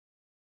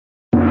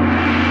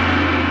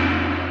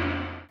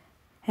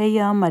Hey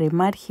y'all,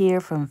 Marimar here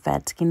from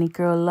Fat Skinny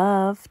Girl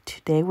Love.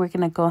 Today we're going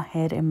to go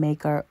ahead and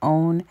make our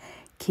own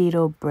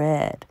keto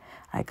bread.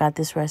 I got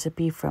this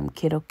recipe from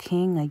Keto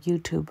King, a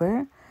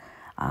YouTuber.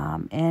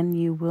 And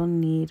you will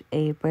need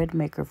a bread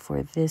maker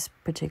for this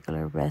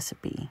particular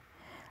recipe.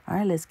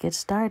 Alright, let's get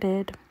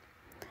started.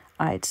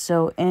 Alright,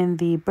 so in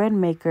the bread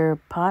maker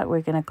pot,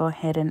 we're going to go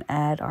ahead and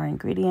add our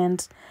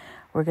ingredients.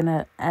 We're going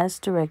to, as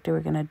directed,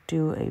 we're going to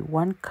do a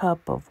 1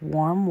 cup of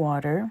warm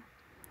water.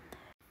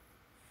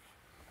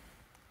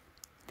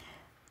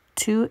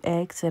 2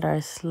 eggs that are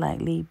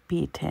slightly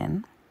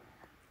beaten.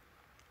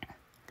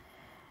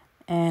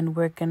 And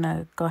we're going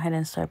to go ahead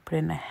and start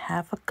putting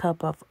 1/2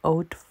 cup of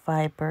oat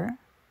fiber.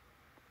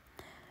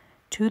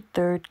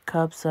 2/3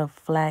 cups of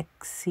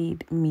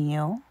flaxseed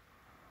meal.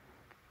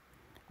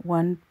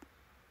 1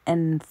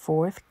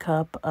 1/4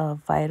 cup of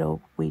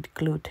vital wheat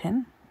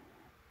gluten.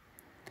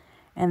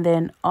 And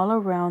then all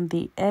around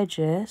the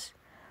edges,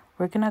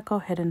 we're going to go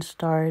ahead and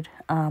start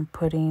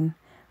putting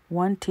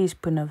 1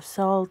 teaspoon of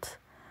salt,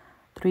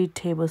 3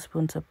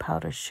 tablespoons of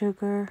powdered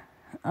sugar,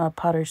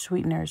 powdered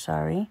sweetener,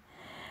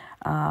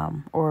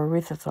 or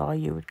erythritol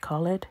you would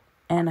call it,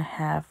 and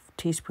 1/2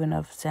 teaspoon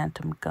of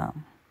xanthan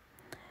gum.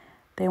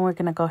 Then we're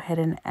going to go ahead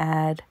and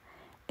add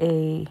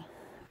a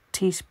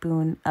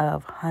teaspoon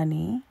of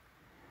honey.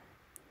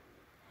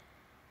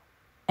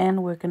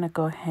 And we're going to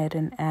go ahead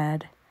and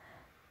add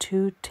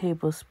 2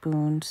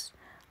 tablespoons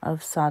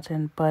of salt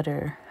and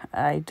butter.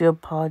 I do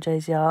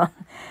apologize, y'all.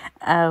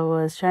 I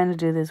was trying to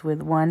do this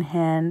with one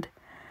hand.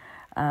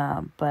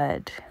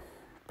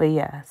 But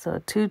yeah,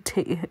 so 2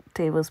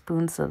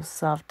 tablespoons of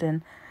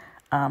softened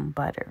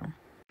butter.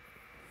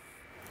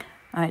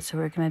 All right, so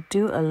we're going to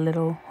do a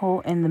little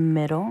hole in the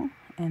middle,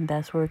 and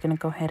that's where we're going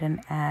to go ahead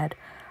and add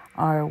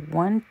our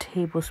 1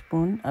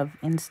 tablespoon of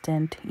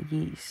instant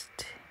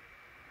yeast.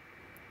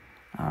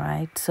 All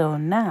right, so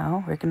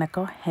now we're going to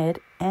go ahead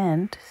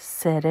and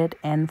set it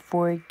and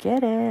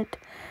forget it.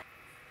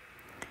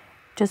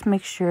 Just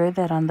make sure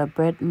that on the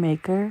bread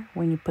maker,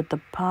 when you put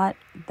the pot,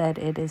 that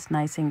it is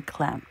nice and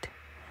clamped.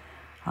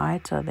 All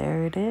right, so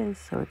there it is.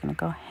 So we're going to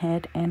go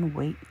ahead and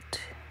wait.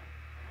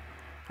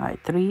 All right,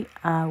 3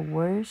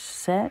 hours,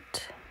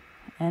 set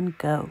and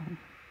go.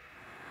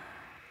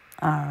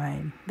 All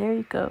right, there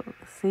you go.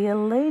 See you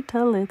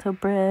later, little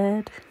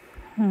bread.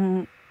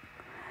 All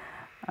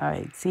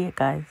right, see you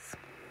guys.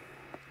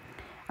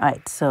 All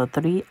right, so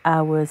 3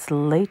 hours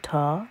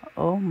later,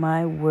 oh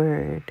my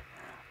word.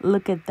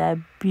 Look at that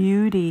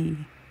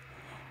beauty.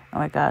 Oh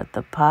my God,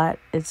 the pot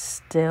is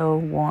still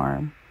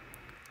warm.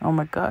 Oh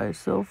my God, it's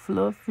so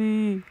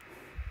fluffy.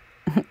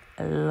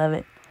 I love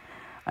it.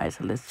 All right,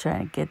 so let's try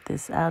and get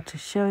this out to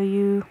show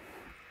you.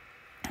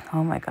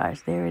 Oh my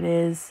gosh, there it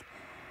is.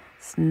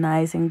 It's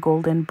nice and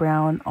golden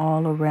brown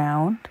all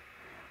around.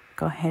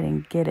 Go ahead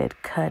and get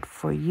it cut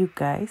for you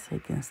guys so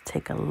you can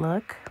take a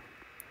look.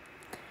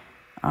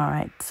 All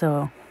right,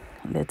 so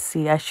let's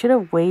see. I should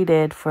have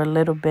waited for a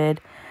little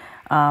bit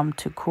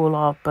to cool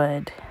off,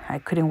 but I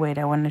couldn't wait.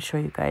 I wanted to show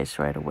you guys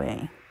right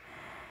away.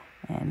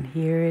 And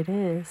here it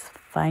is,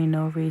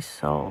 final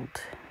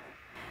result.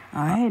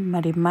 All right,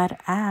 Marimar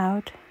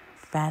out.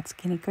 Fat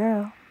Skinny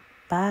Girl.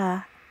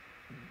 Bye.